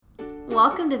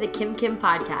Welcome to the Kim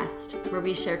Podcast, where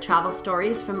we share travel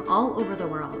stories from all over the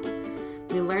world.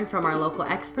 We learn from our local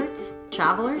experts,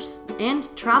 travelers, and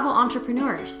travel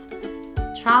entrepreneurs.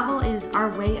 Travel is our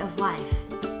way of life,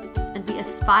 and we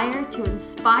aspire to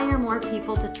inspire more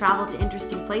people to travel to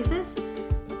interesting places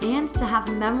and to have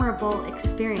memorable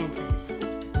experiences.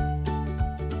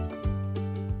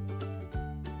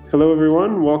 Hello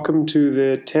everyone, welcome to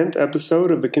the 10th episode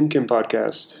of the Kim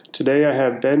Podcast. Today I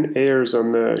have Ben Ayers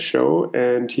on the show,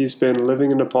 and he's been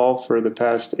living in Nepal for the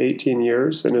past 18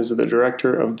 years and is the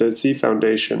director of the Z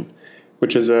Foundation,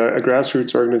 which is a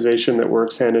grassroots organization that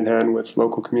works hand in hand with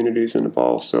local communities in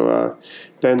Nepal. So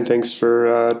Ben, thanks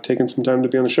for taking some time to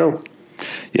be on the show.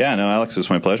 Yeah, no, Alex, it's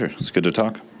my pleasure. It's good to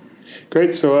talk.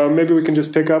 Great, so maybe we can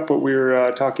just pick up what we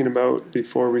were talking about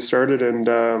before we started,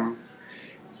 and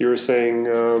you were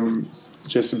saying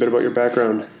just a bit about your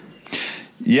background.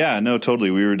 Yeah, no, totally.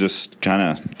 We were just kind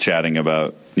of chatting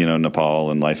about,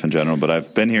 Nepal and life in general, but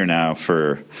I've been here now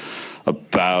for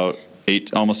about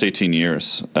almost 18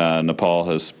 years. Nepal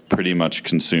has pretty much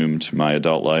consumed my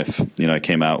adult life. I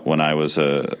came out when I was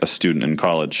a student in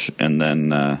college, and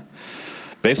then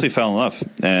basically fell in love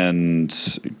and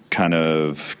kind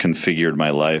of configured my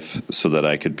life so that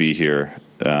I could be here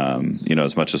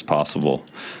as much as possible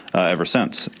ever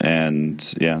since.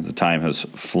 And yeah, the time has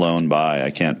flown by. I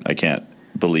can't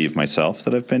believe myself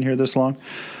that I've been here this long.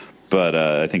 But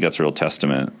I think that's a real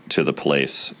testament to the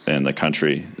place and the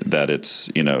country that it's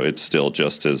still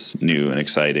just as new and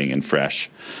exciting and fresh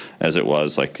as it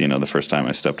was the first time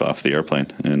I stepped off the airplane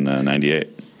in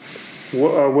 98.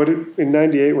 In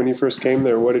 98 when you first came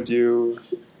there, did you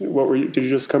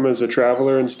just come as a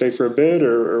traveler and stay for a bit,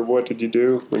 or what did you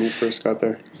do when you first got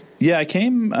there? Yeah, I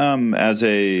came as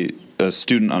a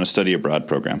student on a study abroad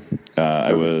program.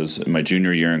 I was in my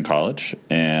junior year in college,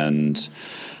 and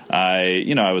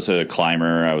I was a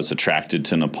climber. I was attracted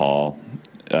to Nepal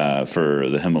for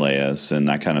the Himalayas and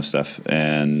that kind of stuff.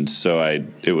 And so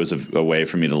it was a way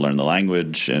for me to learn the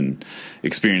language and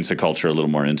experience the culture a little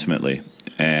more intimately.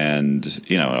 And,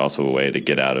 also a way to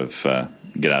get out of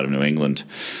New England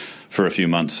for a few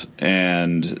months.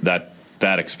 And that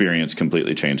experience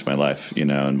completely changed my life,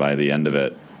 and by the end of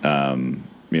it,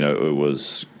 it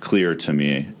was clear to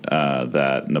me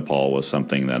that Nepal was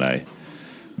something that I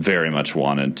very much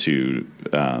wanted to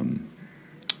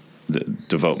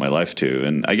devote my life to.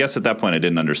 And I guess at that point I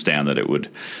didn't understand that it would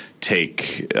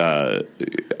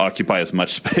occupy as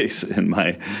much space in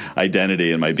my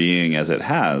identity and my being as it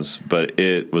has. But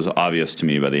it was obvious to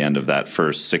me by the end of that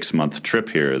first 6-month trip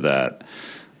here that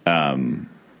I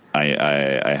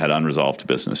had unresolved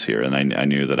business here, and I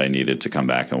knew that I needed to come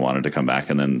back and wanted to come back.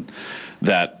 And then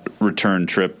that return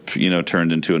trip,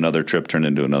 turned into another trip,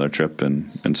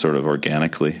 and sort of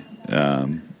organically,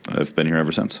 I've been here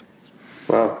ever since.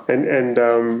 Wow. And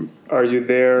are you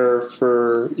there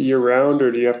for year-round,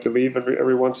 or do you have to leave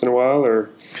every once in a while, or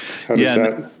how does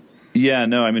that... Yeah,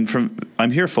 no, I mean,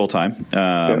 I'm here full-time,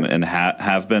 and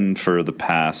have been for the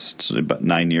past about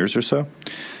 9 years or so.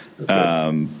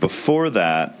 Okay. Before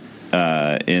that,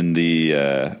 in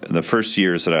the first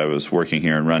years that I was working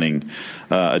here and running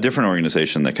a different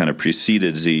organization that kind of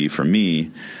preceded Z for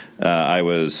me, I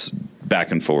was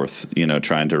back and forth,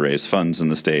 trying to raise funds in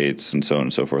the States and so on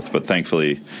and so forth. But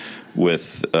thankfully,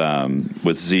 with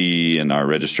Z and our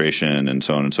registration and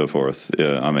so on and so forth,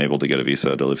 I'm able to get a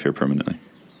visa to live here permanently.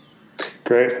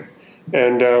 Great.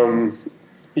 And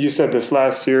you said this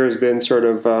last year has been sort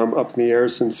of up in the air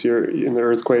since you're in the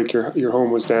earthquake. Your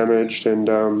home was damaged,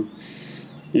 and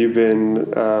you've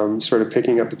been sort of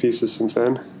picking up the pieces since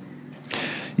then.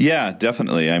 Yeah,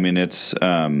 definitely. I mean, it's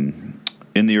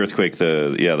in the earthquake.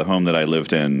 The home that I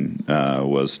lived in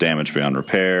was damaged beyond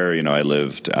repair. I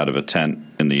lived out of a tent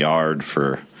in the yard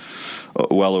for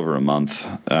well over a month,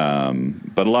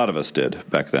 but a lot of us did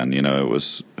back then.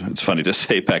 It's funny to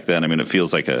say back then. I mean, it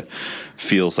feels like a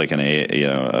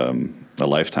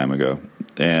lifetime ago.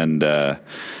 And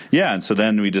and so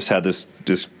then we just had this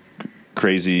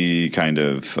crazy kind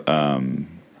of how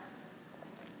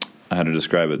to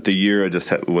describe it. The year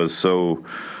was so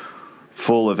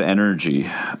full of energy,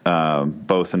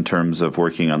 both in terms of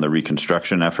working on the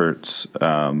reconstruction efforts,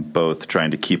 both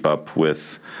trying to keep up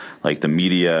with the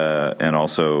media and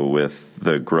also with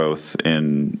the growth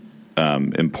in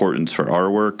importance for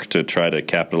our work to try to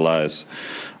capitalize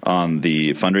on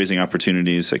the fundraising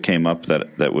opportunities that came up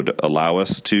that would allow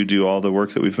us to do all the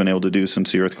work that we've been able to do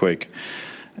since the earthquake.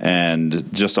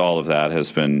 And just all of that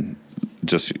has been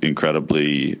just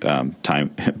incredibly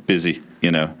busy,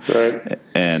 Right.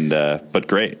 And but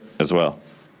great as well.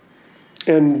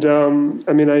 And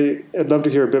I'd love to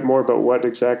hear a bit more about what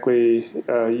exactly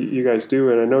you guys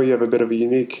do. And I know you have a bit of a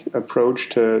unique approach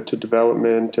to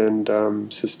development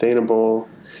and sustainable,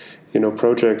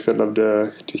 projects. I'd love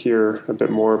to hear a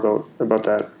bit more about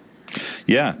that.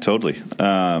 Yeah, totally.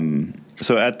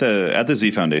 So at the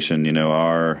Z Foundation,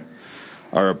 our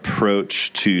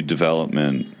approach to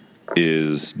development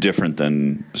is different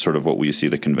than sort of what we see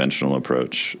the conventional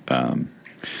approach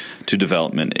to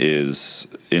development is,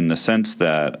 in the sense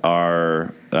that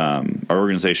our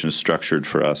organization is structured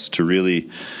for us to really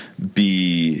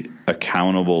be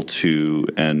accountable to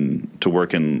and to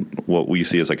work in what we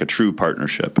see as like a true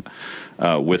partnership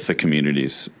with the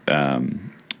communities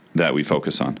that we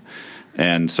focus on.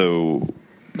 And so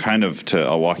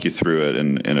I'll walk you through it,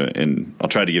 and I'll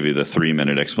try to give you the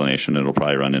 3-minute explanation. It'll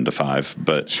probably run into 5,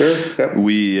 but sure.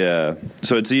 Yep.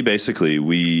 So at Z, basically,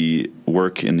 we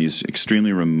work in these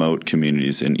extremely remote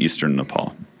communities in eastern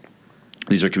Nepal.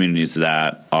 These are communities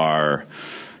that are,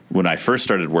 when I first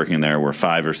started working there, were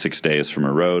 5 or 6 days from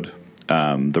a road.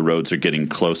 The roads are getting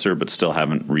closer, but still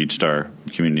haven't reached our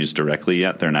communities directly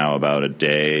yet. They're now about a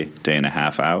day and a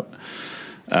half out.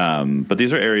 But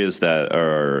these are areas that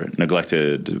are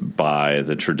neglected by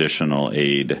the traditional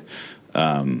aid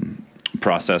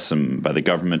process and by the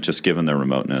government, just given their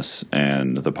remoteness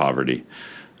and the poverty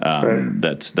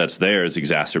that's there is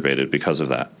exacerbated because of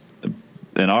that.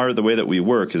 And the way that we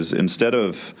work is, instead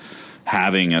of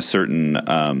having a certain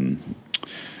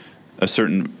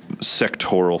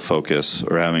sectoral focus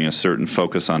or having a certain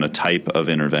focus on a type of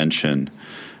intervention,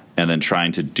 and then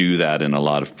trying to do that in a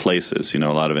lot of places. A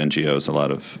lot of NGOs, a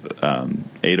lot of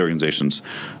aid organizations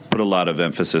put a lot of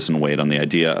emphasis and weight on the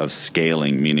idea of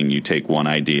scaling, meaning you take one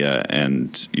idea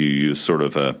and you use sort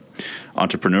of a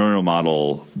entrepreneurial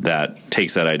model that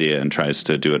takes that idea and tries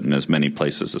to do it in as many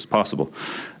places as possible.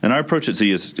 And our approach at Z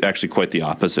is actually quite the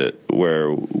opposite,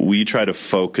 where we try to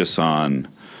focus on,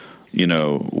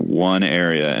 one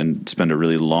area and spend a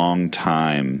really long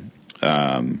time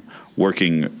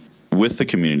working with the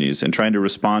communities and trying to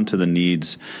respond to the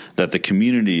needs that the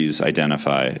communities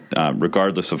identify,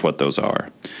 regardless of what those are.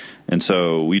 And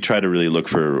so we try to really look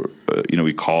for,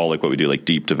 we call what we do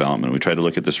deep development. We try to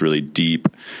look at this really deep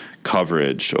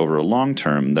coverage over a long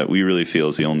term that we really feel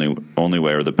is the only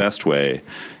way, or the best way,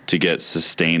 to get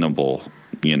sustainable.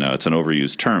 It's an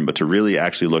overused term, but to really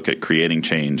actually look at creating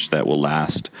change that will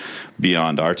last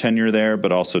beyond our tenure there,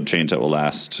 but also change that will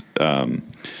last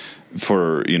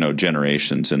for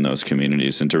generations in those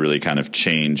communities, and to really kind of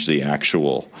change the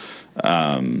actual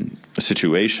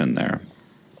situation there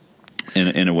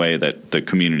in a way that the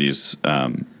communities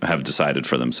have decided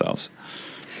for themselves.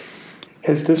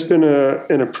 Has this been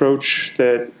an approach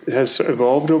that has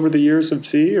evolved over the years at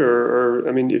Z, or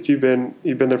if you've been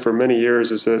there for many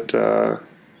years, is it?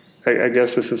 I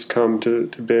guess this has come to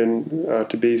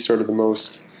be sort of the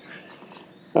most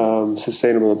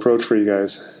sustainable approach for you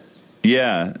guys.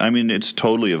 Yeah, it's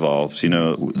totally evolved.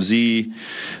 Z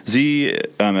as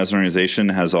an organization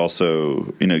has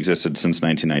also existed since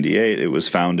 1998. It was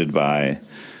founded by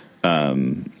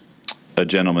a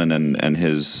gentleman and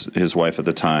his wife at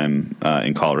the time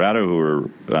in Colorado, who were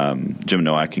Jim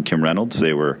Nowak and Kim Reynolds.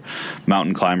 They were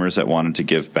mountain climbers that wanted to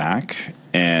give back.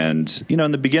 And,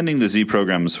 in the beginning, the Z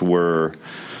programs were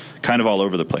kind of all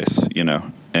over the place,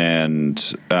 and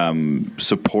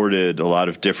supported a lot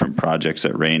of different projects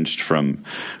that ranged from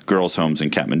girls' homes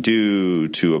in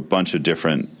Kathmandu to a bunch of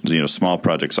different, small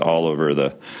projects all over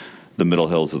the middle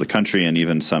hills of the country, and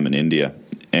even some in India.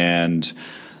 And,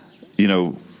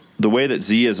 the way that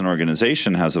Z as an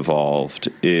organization has evolved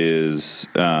is,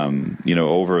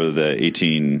 over the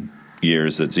 18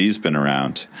 years that Z's been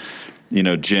around,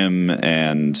 Jim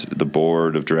and the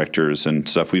board of directors and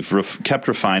stuff, we've kept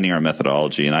refining our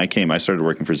methodology. And I started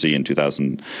working for Z in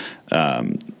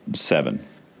 2007.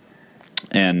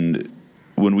 And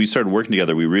when we started working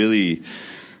together, we really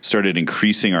started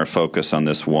increasing our focus on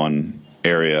this one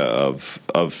area of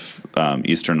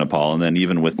eastern Nepal. And then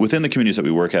even within the communities that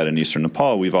we work at in eastern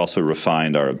Nepal, we've also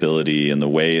refined our ability in the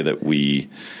way that we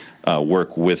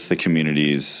work with the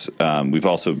communities. We've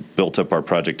also built up our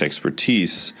project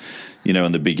expertise.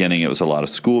 In the beginning, it was a lot of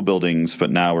school buildings,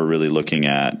 but now we're really looking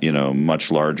at,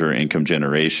 much larger income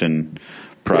generation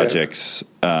projects,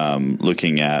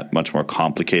 looking at much more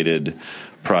complicated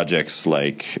projects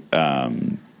like,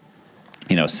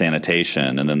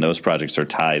 sanitation. And then those projects are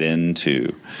tied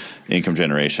into income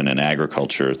generation and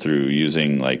agriculture through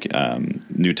using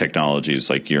new technologies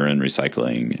like urine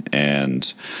recycling.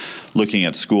 And looking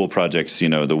at school projects,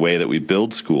 the way that we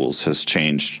build schools has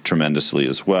changed tremendously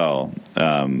as well.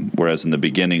 Whereas in the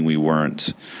beginning, we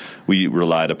we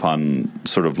relied upon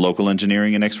sort of local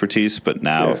engineering and expertise, but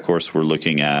now, of course, we're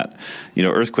looking at,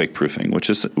 earthquake proofing, which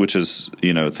is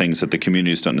things that the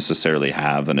communities don't necessarily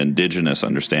have an indigenous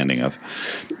understanding of,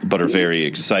 but are very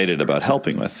excited about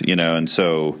helping with, and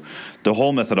so the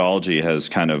whole methodology has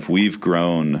we've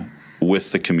grown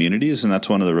with the communities, and that's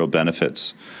one of the real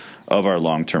benefits of our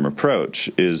long-term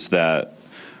approach is that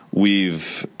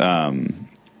we've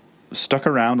stuck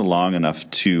around long enough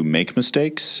to make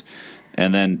mistakes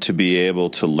and then to be able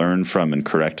to learn from and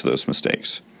correct those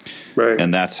mistakes. Right.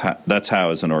 And that's how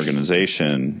as an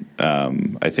organization,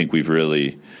 I think we've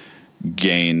really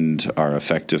gained our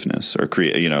effectiveness or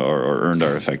earned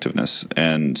our effectiveness.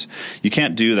 And you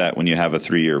can't do that when you have a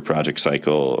 3-year project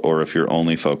cycle or if you're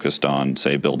only focused on,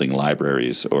 say, building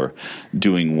libraries or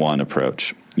doing one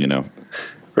approach,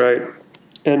 Right.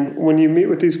 And when you meet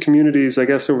with these communities, I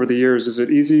guess over the years, is it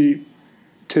easy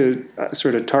to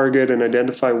sort of target and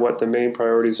identify what the main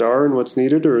priorities are and what's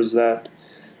needed, or does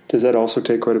that also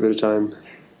take quite a bit of time?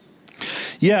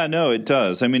 Yeah, no, it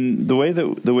does. I mean, the way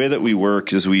that we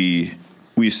work is we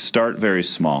start very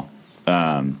small.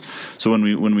 So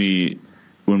when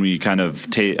we kind of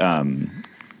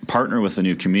partner with a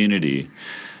new community.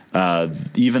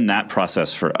 Even that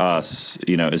process for us,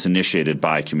 is initiated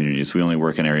by communities. We only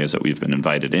work in areas that we've been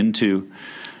invited into.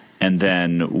 And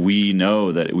then we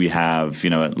know that we have,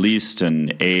 at least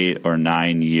an 8 or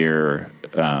 9 year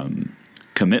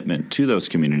commitment to those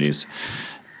communities.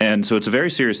 And so it's a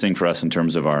very serious thing for us in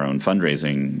terms of our own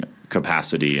fundraising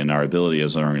capacity and our ability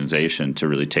as an organization to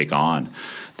really take on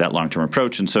that long-term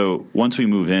approach. And so once we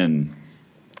move in,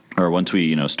 or once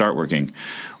we, start working,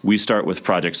 we start with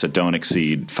projects that don't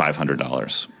exceed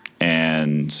 $500.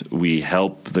 And we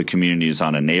help the communities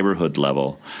on a neighborhood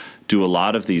level do a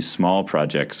lot of these small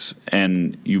projects,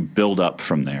 and you build up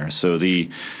from there. So the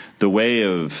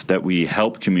way that we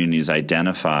help communities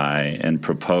identify and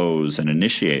propose and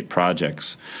initiate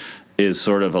projects is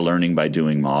sort of a learning by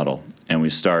doing model. And we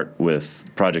start with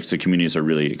projects that communities are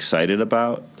really excited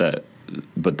about,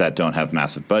 but that don't have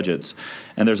massive budgets.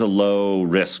 And there's a low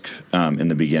risk in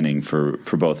the beginning for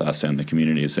both us and the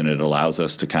communities, and it allows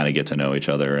us to kind of get to know each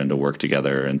other and to work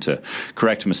together and to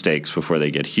correct mistakes before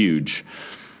they get huge.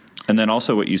 And then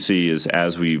also what you see is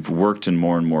as we've worked in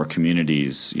more and more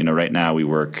communities, right now we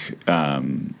work by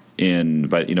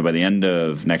the end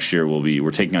of next year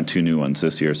we're taking on 2 new ones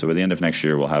this year. So by the end of next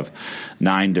year we'll have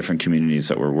 9 different communities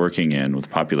that we're working in with a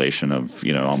population of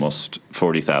almost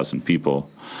 40,000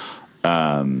 people.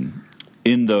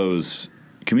 In those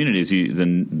communities,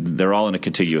 they're all in a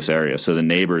contiguous area. So the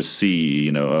neighbors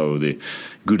see, the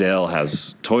Goodale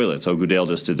has toilets. Oh, Goodale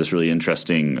just did this really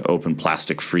interesting open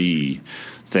plastic-free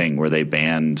thing where they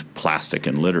banned plastic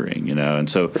and littering, And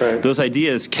so those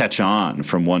ideas catch on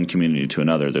from one community to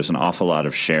another. There's an awful lot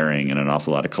of sharing and an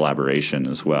awful lot of collaboration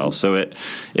as well. So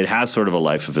it has sort of a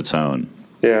life of its own.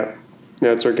 Yeah.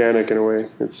 Yeah, it's organic in a way.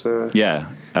 It's yeah,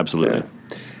 absolutely.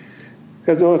 Yeah.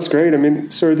 No, it's great. I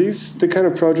mean, so are these the kind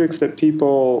of projects that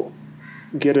people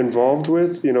get involved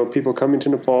with? People coming to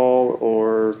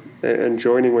Nepal and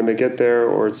joining when they get there,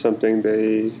 or it's something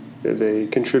they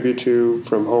contribute to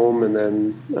from home and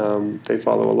then they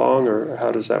follow along, or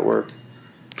how does that work?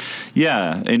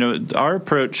 Yeah, our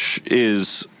approach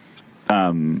is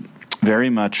very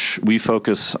much we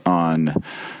focus on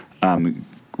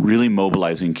really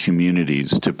mobilizing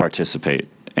communities to participate,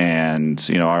 and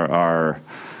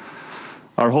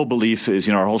our whole belief is,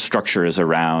 our whole structure is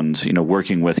around,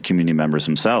 working with community members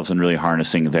themselves and really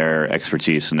harnessing their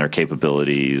expertise and their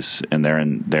capabilities and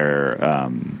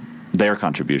their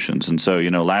contributions. And so,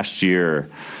 last year,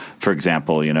 for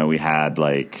example, we had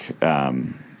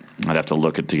I'd have to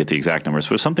look to get the exact numbers,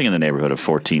 but something in the neighborhood of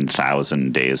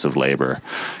 14,000 days of labor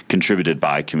contributed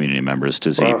by community members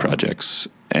to Z projects.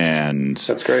 And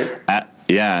that's great.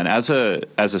 And as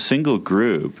a single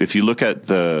group, if you look at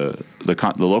the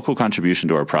local contribution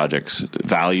to our projects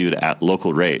valued at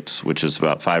local rates, which is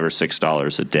about $5 or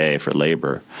 $6 a day for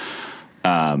labor,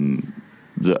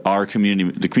 the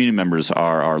community members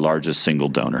are our largest single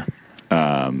donor.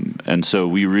 And so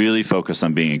we really focus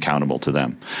on being accountable to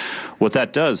them. What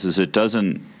that does is it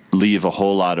doesn't leave a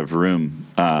whole lot of room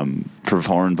for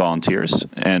foreign volunteers,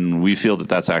 and we feel that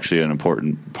that's actually an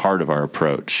important part of our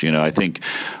approach. I think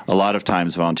a lot of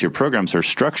times volunteer programs are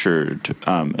structured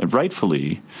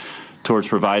rightfully towards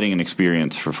providing an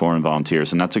experience for foreign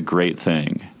volunteers, and that's a great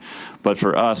thing. But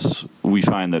for us, we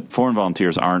find that foreign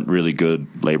volunteers aren't really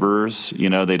good laborers.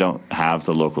 They don't have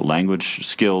the local language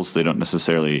skills. They don't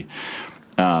necessarily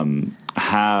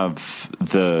have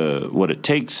what it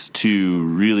takes to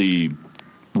really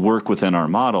work within our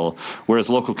model, whereas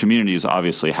local communities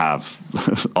obviously have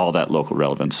all that local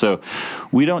relevance. So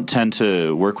we don't tend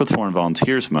to work with foreign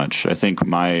volunteers much. I think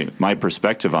my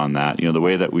perspective on that, the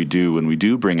way that we do when we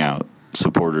do bring out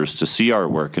supporters to see our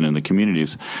work and in the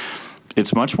communities,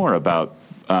 it's much more about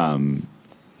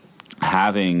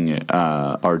having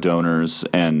our donors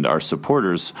and our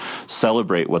supporters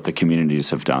celebrate what the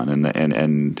communities have done,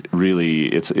 and really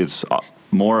it's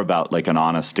more about like an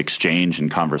honest exchange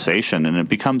and conversation, and it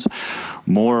becomes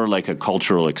more like a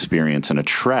cultural experience and a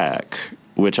trek,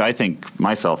 which I think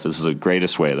myself is the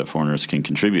greatest way that foreigners can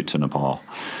contribute to Nepal,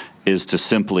 is to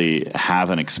simply have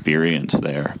an experience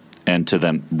there and to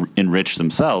them enrich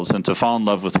themselves and to fall in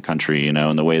love with the country,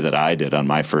 in the way that I did on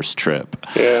my first trip.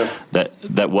 Yeah.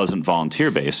 That wasn't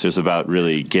volunteer based. It was about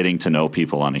really getting to know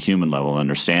people on a human level,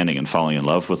 understanding and falling in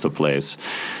love with the place,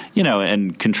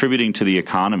 and contributing to the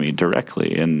economy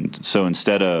directly. And so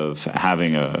instead of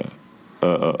having a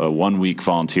 1 week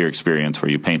volunteer experience where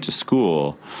you paint a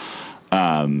school,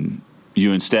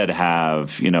 you instead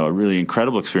have, a really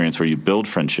incredible experience where you build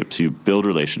friendships, you build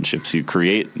relationships, you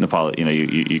create Nepal,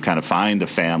 you kind of find a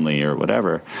family or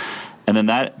whatever. And then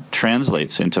that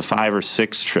translates into 5 or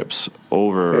 6 trips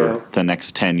over the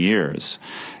next 10 years.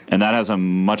 And that has a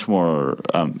much more,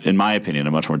 in my opinion,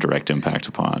 a much more direct impact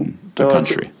upon the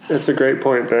country. It's a great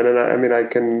point, Ben. And I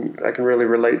can really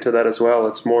relate to that as well.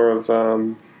 It's more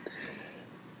of,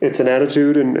 it's an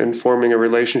attitude and forming a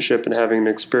relationship and having an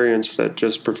experience that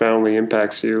just profoundly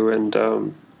impacts you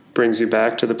and brings you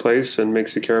back to the place and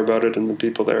makes you care about it and the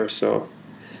people there. So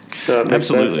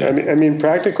absolutely. I mean,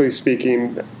 practically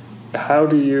speaking, how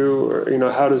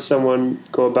does someone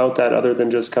go about that other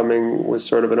than just coming with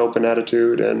sort of an open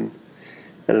attitude and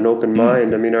an open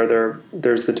mind? I mean,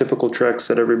 there's the typical treks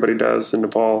that everybody does in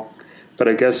Nepal, but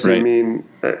I guess right. you mean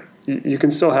you can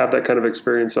still have that kind of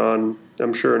experience on,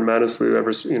 I'm sure, in Manaslu,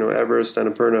 Everest,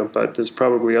 and Annapurna, but there's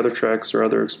probably other treks or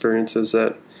other experiences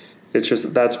that it's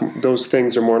just those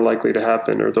things are more likely to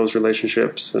happen, or those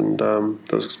relationships and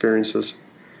those experiences.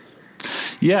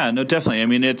 Yeah, no, definitely. I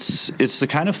mean, it's the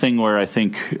kind of thing where I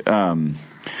think, I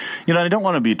don't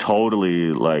want to be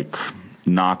totally like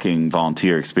knocking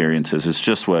volunteer experiences. It's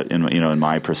just what, in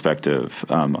my perspective,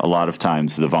 a lot of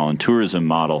times the volunteerism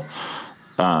model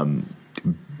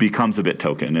becomes a bit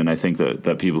token, and I think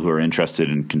that people who are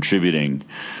interested in contributing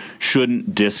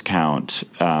shouldn't discount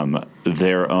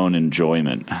their own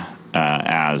enjoyment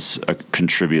as a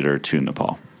contributor to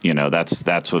Nepal.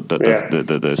 That's what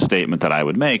the statement that I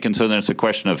would make. And so then it's a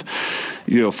question of,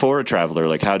 for a traveler,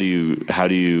 like how do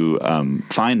you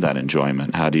find that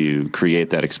enjoyment? How do you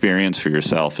create that experience for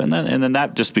yourself? And then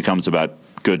that just becomes about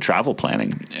good travel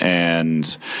planning. And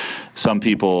some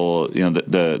people,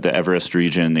 the Everest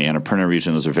region, the Annapurna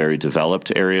region, those are very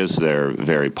developed areas. They're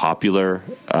very popular.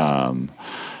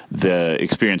 The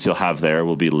experience you'll have there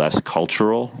will be less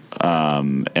cultural,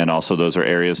 and also those are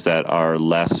areas that are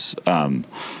less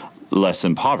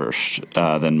impoverished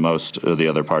than most of the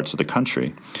other parts of the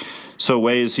country. So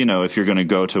ways, if you're going to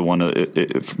go to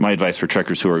my advice for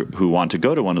trekkers who want to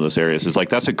go to one of those areas is like,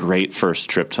 that's a great first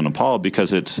trip to Nepal,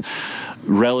 because it's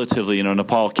relatively,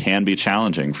 Nepal can be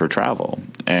challenging for travel.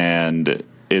 And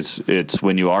it's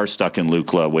when you are stuck in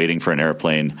Lukla waiting for an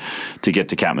airplane to get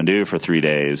to Kathmandu for 3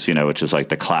 days, which is like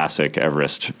the classic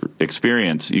Everest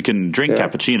experience. You can drink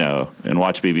cappuccino and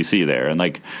watch BBC there. And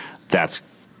like, that's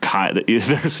you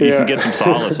can get some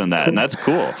solace in that, and that's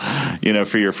cool.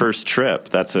 For your first trip,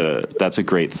 that's a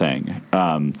great thing.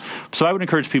 So I would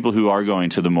encourage people who are going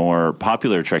to the more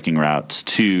popular trekking routes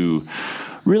to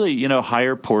really,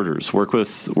 hire porters, work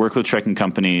with trekking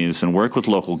companies, and work with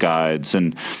local guides,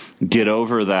 and get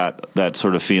over that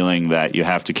sort of feeling that you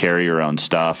have to carry your own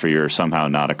stuff or you're somehow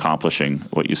not accomplishing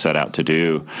what you set out to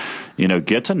do.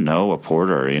 Get to know a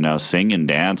porter. Sing and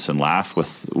dance and laugh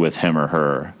with him or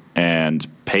her, and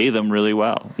pay them really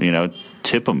well.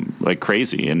 Tip them like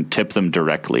crazy and tip them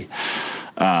directly.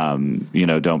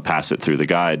 Don't pass it through the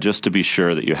guide, just to be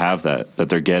sure that you have that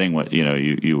they're getting what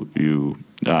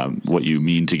what you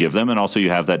mean to give them, and also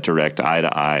you have that direct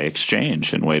eye-to-eye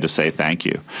exchange and way to say thank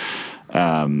you.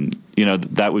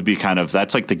 That would be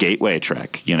that's like the gateway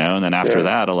trek, and then after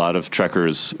that, a lot of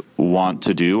trekkers want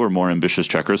to do, or more ambitious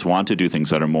trekkers want to do things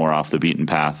that are more off the beaten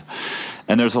path.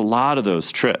 And there's a lot of those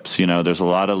trips, there's a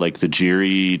lot of like the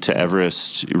Jiri to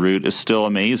Everest route is still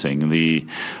amazing. The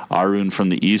Arun from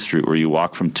the East route, where you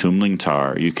walk from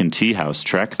Tumlingtar, you can tea house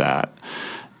trek that,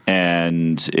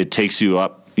 and it takes you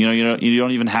up. You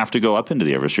don't even have to go up into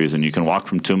the Everest region. You can walk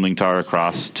from Tumlingtar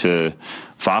across to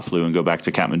Phaflu and go back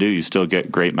to Kathmandu. You still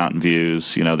get great mountain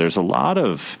views. There's a lot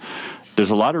of there's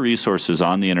a lot of resources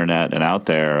on the internet and out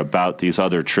there about these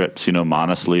other trips.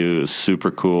 Manaslu is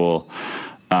super cool.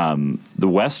 The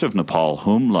west of Nepal,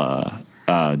 Humla,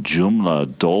 Jumla,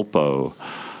 Dolpo,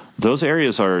 those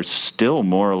areas are still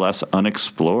more or less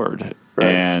unexplored.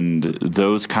 Right. And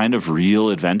those kind of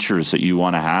real adventures that you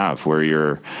want to have, where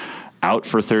you're out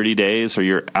for 30 days or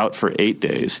you're out for 8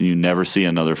 days and you never see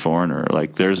another foreigner,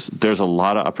 like there's a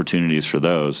lot of opportunities for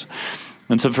those.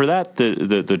 And so for that,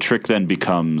 the trick then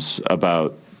becomes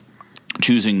about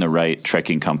choosing the right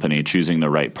trekking company, choosing the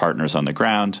right partners on the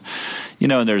ground.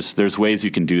 And there's ways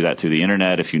you can do that through the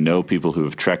internet if you know people who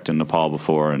have trekked in Nepal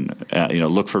before, and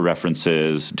look for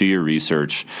references, do your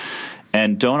research,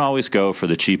 and don't always go for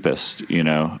the cheapest.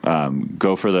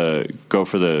 Go for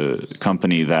the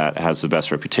company that has the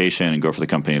best reputation, and go for the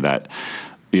company that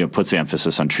puts the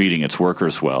emphasis on treating its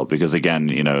workers well, because again,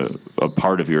 a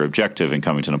part of your objective in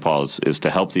coming to Nepal is to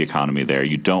help the economy there.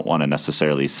 You don't want to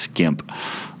necessarily skimp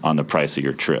on the price of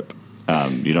your trip.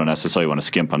 You don't necessarily want to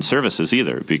skimp on services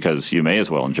either, because you may as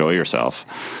well enjoy yourself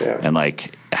and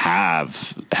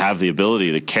have the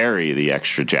ability to carry the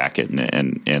extra jacket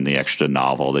and the extra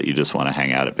novel that you just want to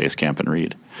hang out at base camp and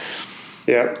read.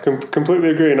 Yeah, completely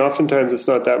agree. And oftentimes it's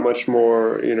not that much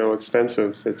more,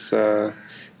 expensive. It's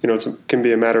it can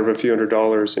be a matter of a few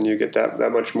 $100s, and you get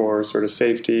that much more sort of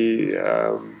safety.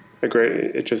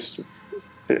 It just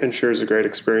ensures a great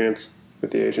experience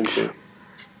with the agency.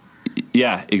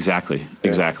 Yeah, exactly.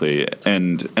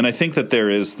 And I think that there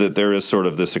is sort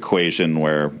of this equation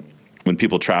where when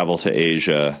people travel to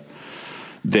Asia,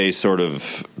 they sort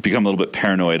of become a little bit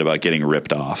paranoid about getting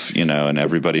ripped off, and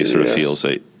everybody sort of feels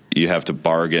that you have to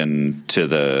bargain to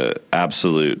the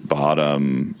absolute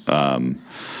bottom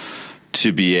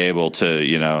to be able to,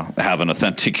 have an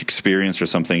authentic experience or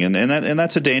something. And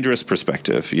that's a dangerous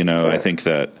perspective. I think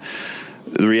that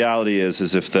the reality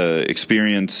is if the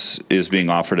experience is being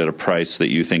offered at a price that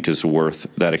you think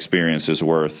that experience is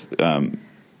worth,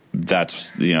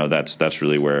 that's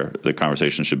really where the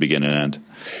conversation should begin and end.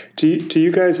 Do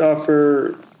you guys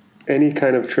offer any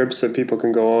kind of trips that people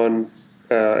can go on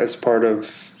as part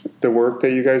of the work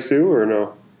that you guys do, or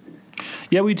no?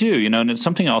 Yeah, we do, and it's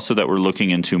something also that we're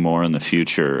looking into more in the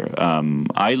future.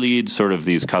 I lead sort of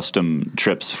these custom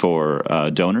trips for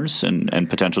donors and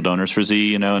potential donors for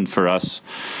Z, and for us,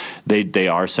 they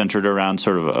are centered around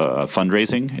sort of a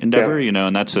fundraising endeavor,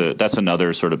 and that's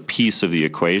another sort of piece of the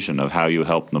equation of how you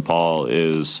help Nepal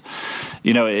is,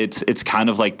 it's kind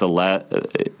of like the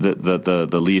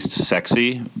least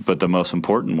sexy, but the most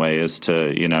important way is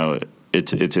to,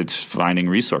 it's finding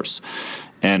resource.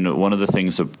 And one of the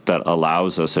things that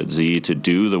allows us at Z to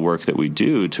do the work that we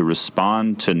do, to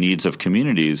respond to needs of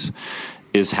communities,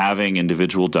 is having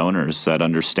individual donors that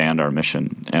understand our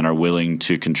mission and are willing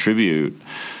to contribute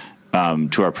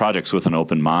to our projects with an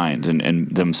open mind, and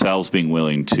themselves being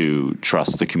willing to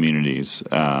trust the communities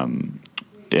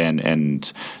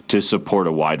and to support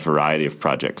a wide variety of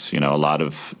projects. A lot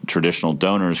of traditional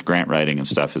donors, grant writing and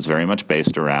stuff is very much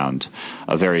based around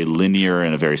a very linear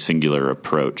and a very singular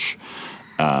approach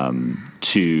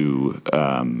to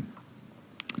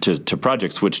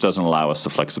projects, which doesn't allow us the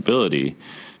flexibility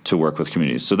to work with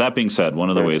communities. So that being said,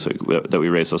 one of the ways that we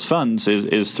raise those funds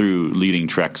is through leading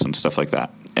treks and stuff like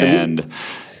that. And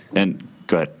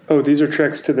go ahead. Oh, these are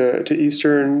treks to the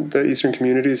eastern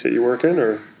communities that you work in,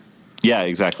 or? Yeah,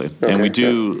 exactly. Okay, and we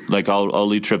do I'll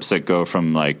lead trips that go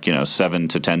from 7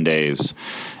 to 10 days,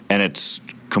 and it's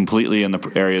completely in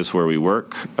the areas where we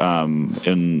work.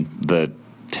 In the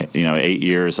 8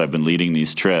 years I've been leading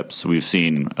these trips, we've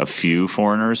seen a few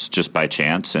foreigners just by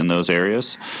chance in those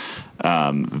areas.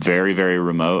 Very, very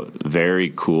remote,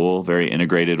 very cool, very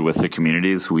integrated with the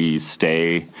communities. We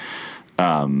stay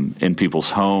in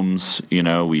people's homes.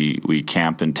 We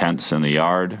camp in tents in the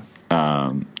yard.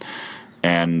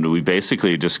 And we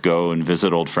basically just go and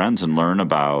visit old friends and learn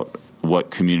about what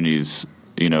communities,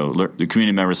 the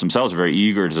community members themselves are very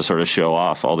eager to sort of show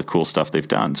off all the cool stuff they've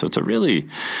done. So it's a really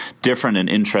different and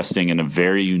interesting and a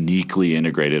very uniquely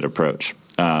integrated approach.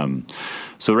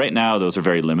 So right now, those are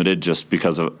very limited just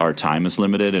because of our time is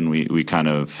limited, and we kind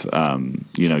of,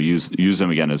 use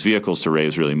them again as vehicles to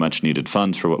raise really much needed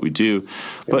funds for what we do.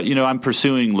 But, I'm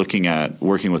looking at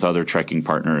working with other trekking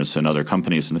partners and other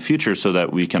companies in the future so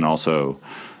that we can also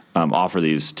offer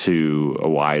these to a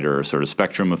wider sort of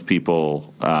spectrum of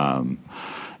people.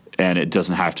 And it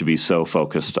doesn't have to be so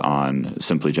focused on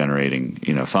simply generating,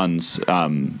 funds.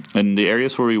 And the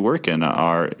areas where we work in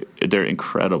they're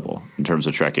incredible in terms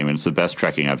of trekking. I mean, it's the best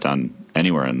trekking I've done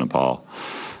anywhere in Nepal.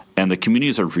 And the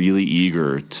communities are really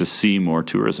eager to see more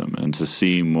tourism and to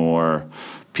see more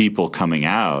people coming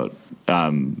out,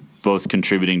 both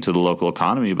contributing to the local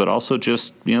economy, but also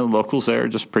just, locals there are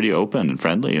just pretty open and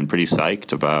friendly and pretty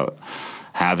psyched about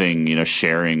having,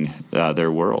 sharing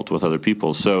their world with other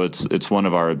people. So it's one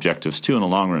of our objectives too in the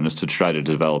long run, is to try to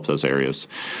develop those areas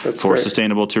for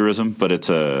sustainable tourism. But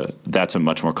that's a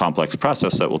much more complex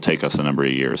process that will take us a number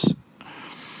of years.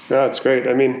 No, that's great.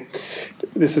 I mean,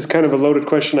 this is kind of a loaded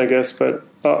question, I guess, but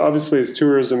obviously as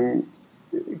tourism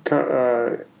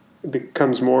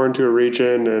becomes more into a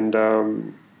region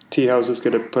and tea houses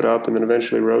get put up and then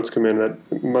eventually roads come in,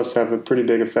 that must have a pretty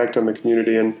big effect on the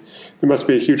community. And there must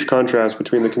be a huge contrast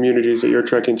between the communities that you're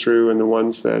trekking through and the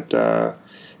ones that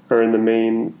are in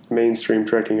the mainstream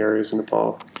trekking areas in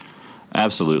Nepal.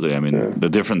 Absolutely. I mean, the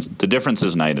difference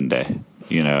is night and day.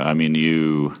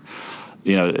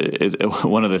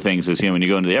 One of the things is, when you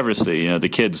go into the Everest, the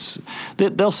kids,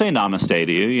 they'll say namaste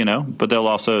to you, but they'll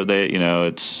also,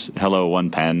 it's hello, one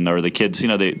pen, or the kids,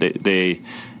 they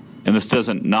and this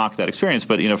doesn't knock that experience,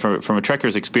 but, from a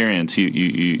trekker's experience, you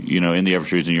in the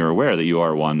Everest region, you're aware that you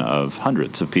are one of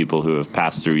hundreds of people who have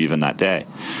passed through even that day.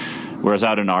 Whereas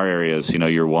out in our areas,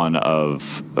 you're one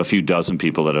of a few dozen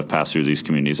people that have passed through these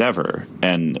communities ever.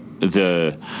 And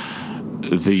the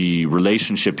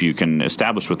relationship you can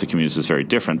establish with the communities is very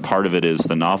different. Part of it is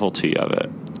the novelty of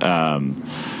it.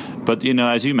 But,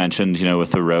 as you mentioned,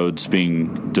 with the roads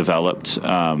being developed,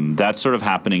 that's sort of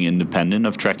happening independent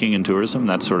of trekking and tourism.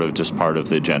 That's sort of just part of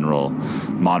the general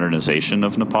modernization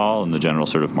of Nepal and the general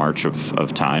sort of march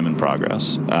of time and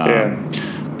progress.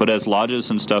 But as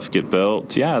lodges and stuff get built,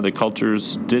 the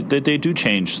cultures, they do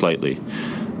change slightly.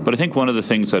 But I think one of the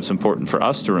things that's important for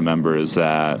us to remember is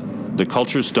that the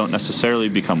cultures don't necessarily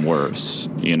become worse.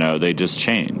 They just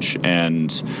change,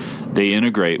 and they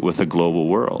integrate with the global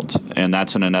world. And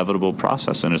that's an inevitable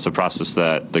process, and it's a process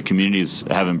that the communities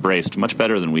have embraced much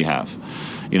better than we have.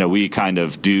 We kind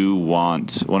of do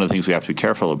want, one of the things we have to be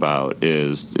careful about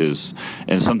is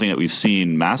and something that we've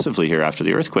seen massively here after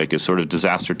the earthquake is sort of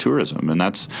disaster tourism. And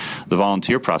that's, the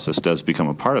volunteer process does become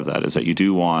a part of that, is that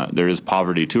there is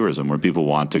poverty tourism where people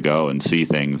want to go and see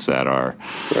things that are,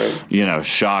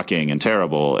 shocking and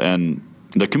terrible. And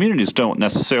the communities don't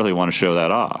necessarily want to show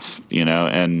that off,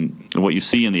 and what you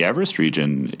see in the Everest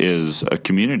region is a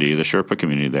community, the Sherpa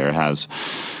community there has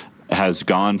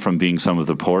gone from being some of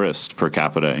the poorest per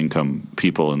capita income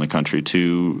people in the country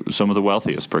to some of the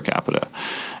wealthiest per capita.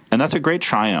 And that's a great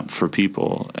triumph for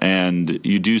people. And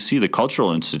you do see the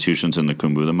cultural institutions in the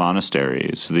Khumbu, the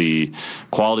monasteries, the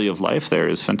quality of life there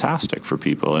is fantastic for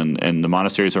people. And the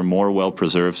monasteries are more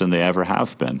well-preserved than they ever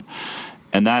have been.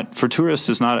 And that, for tourists,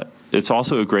 it's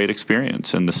also a great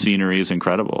experience, and the scenery is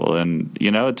incredible. And,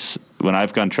 it's, when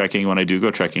I've gone trekking, when I do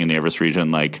go trekking in the Everest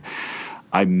region,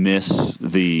 I miss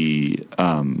the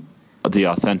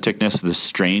authenticness, the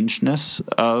strangeness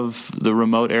of the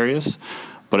remote areas,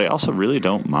 but I also really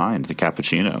don't mind the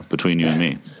cappuccino between you and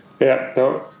me. Yeah,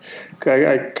 no,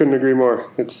 I couldn't agree more.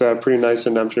 It's pretty nice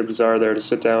in Namche Bazaar there to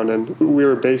sit down, and we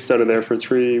were based out of there for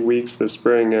 3 weeks this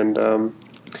spring, and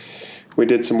we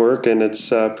did some work, and it's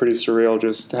pretty surreal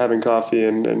just having coffee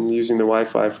and using the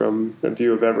Wi-Fi from the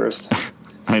view of Everest.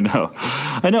 I know.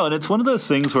 And it's one of those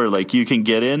things where, you can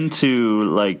get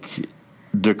into,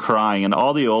 decrying, and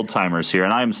all the old-timers here,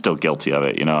 and I'm still guilty of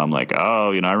it, I'm like,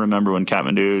 I remember when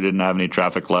Kathmandu didn't have any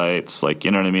traffic lights,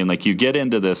 you know what I mean? You get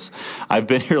into this, I've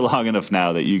been here long enough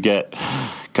now that you get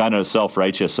kind of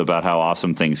self-righteous about how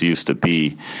awesome things used to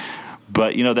be.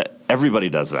 But, that everybody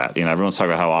does that. Everyone's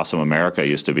talking about how awesome America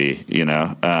used to be,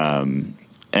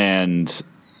 and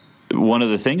one of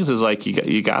the things is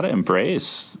you got to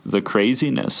embrace the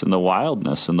craziness and the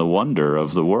wildness and the wonder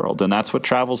of the world. And that's what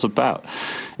travel's about.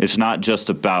 It's not just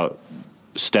about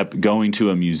going to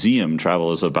a museum.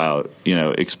 Travel is about,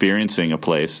 experiencing a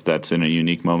place that's in a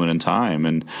unique moment in time.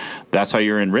 And that's how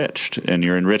you're enriched. And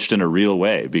you're enriched in a real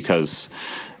way because,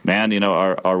 man,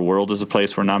 our world is a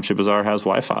place where Namche Bazaar has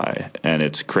Wi-Fi, and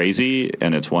it's crazy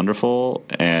and it's wonderful,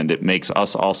 and it makes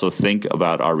us also think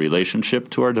about our relationship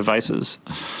to our devices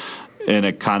in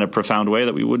a kind of profound way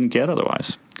that we wouldn't get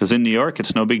otherwise. Because in New York,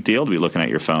 it's no big deal to be looking at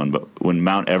your phone, but when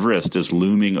Mount Everest is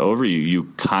looming over you, you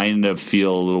kind of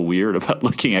feel a little weird about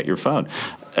looking at your phone,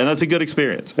 and that's a good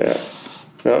experience. Yeah,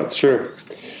 no, it's true.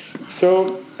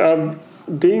 So,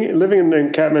 living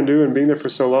in Kathmandu and being there for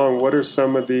so long, what are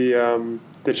some of the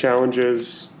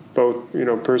challenges, both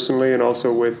personally and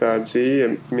also with Z?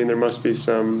 I mean, there must be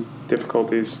some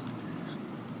difficulties.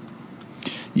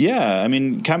 Yeah, I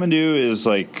mean, Kathmandu is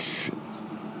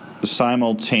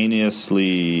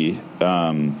simultaneously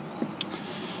the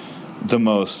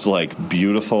most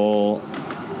beautiful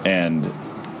and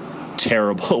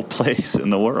terrible place in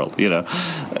the world,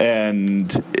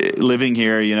 and living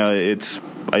here, it's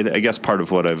I guess part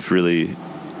of what I've really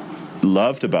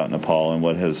loved about Nepal and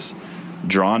what has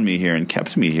drawn me here and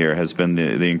kept me here has been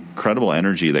the incredible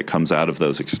energy that comes out of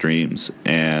those extremes.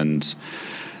 And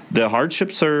the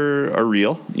hardships are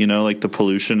real. Like the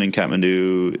pollution in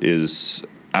Kathmandu is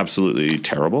absolutely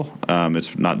terrible.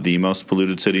 It's not the most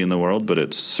polluted city in the world, but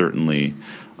it's certainly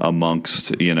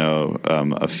amongst,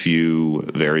 a few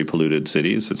very polluted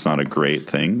cities. It's not a great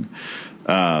thing.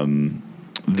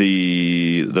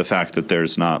 The fact that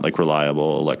there's not like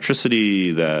reliable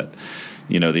electricity, that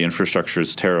the infrastructure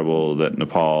is terrible, that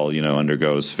Nepal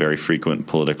undergoes very frequent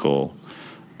political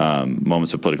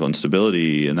moments of political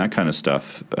instability and that kind of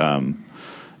stuff.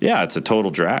 It's a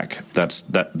total drag. That's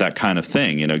that kind of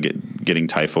thing. Getting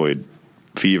typhoid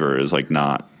fever is like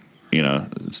not,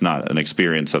 it's not an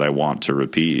experience that I want to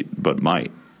repeat, but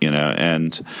might,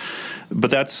 but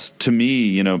that's to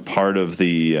me, part of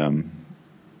the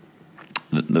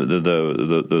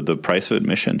price of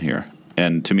admission here.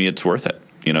 And to me, it's worth it.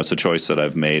 It's a choice that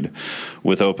I've made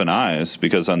with open eyes,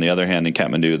 because on the other hand, in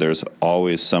Kathmandu, there's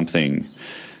always something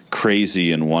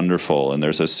crazy and wonderful, and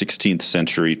there's a 16th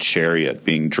century chariot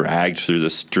being dragged through the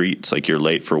streets like you're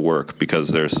late for work because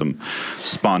there's some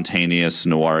spontaneous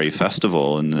Nawari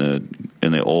festival in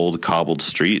the old cobbled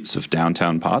streets of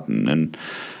downtown Patan. And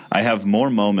I have more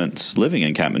moments living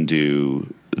in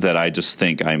Kathmandu that I just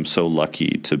think I'm so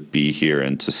lucky to be here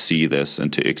and to see this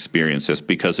and to experience this,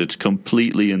 because it's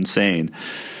completely insane.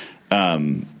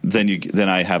 Then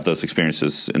I have those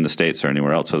experiences in the States or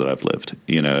anywhere else that I've lived,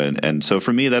 and so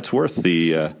for me, that's worth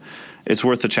it's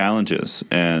worth the challenges.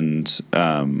 And,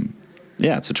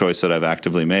 it's a choice that I've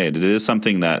actively made. It is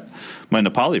something that my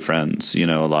Nepali friends, a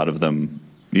lot of them,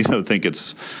 think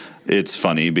it's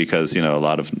funny because, a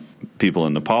lot of people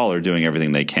in Nepal are doing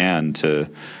everything they can to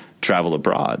travel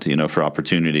abroad, for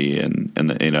opportunity, and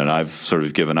I've sort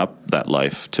of given up that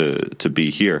life to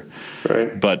be here.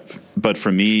 Right. But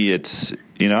for me, it's,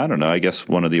 I don't know, I guess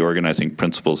one of the organizing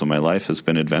principles of my life has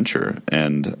been adventure,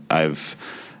 and have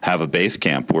a base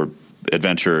camp where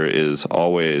adventure is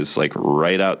always like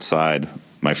right outside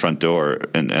my front door,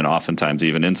 and oftentimes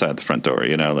even inside the front door,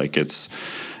 like it's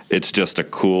just a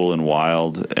cool and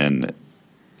wild and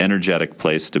energetic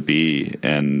place to be.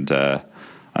 And, I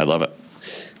love it.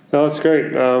 No, it's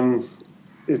great.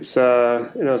 It's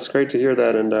great to hear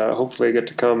that, and hopefully I get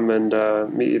to come and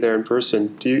meet you there in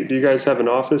person. Do you guys have an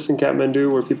office in Kathmandu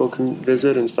where people can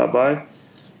visit and stop by?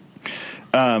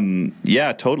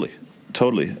 Yeah, totally.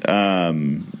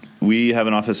 We have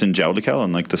an office in Jaudikel,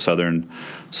 in like the southern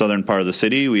part of the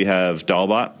city. We have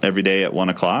Dalbat every day at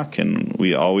 1:00, and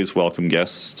we always welcome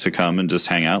guests to come and just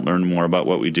hang out, learn more about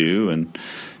what we do, and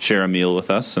share a meal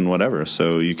with us and whatever.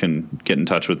 So you can get in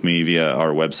touch with me via our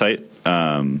website.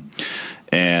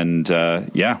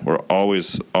 We're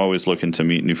always looking to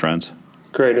meet new friends.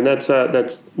 Great, and that's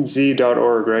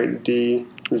z.org, right?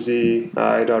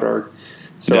 dzI.org.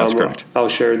 So that's correct. I'll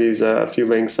share these a few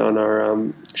links on our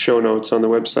show notes on the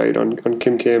website on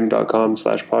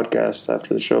kimkim.com/podcast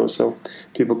after the show, so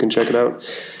people can check it out.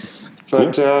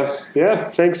 But cool.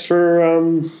 Thanks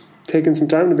for taking some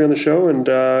time to be on the show, and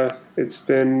it's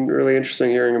been really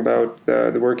interesting hearing about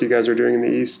the work you guys are doing in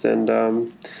the East, and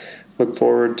look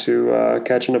forward to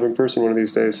catching up in person one of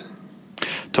these days.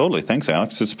 Totally. Thanks,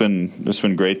 Alex. It's been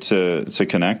great to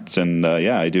connect, and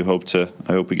I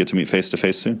hope we get to meet face to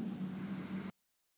face soon.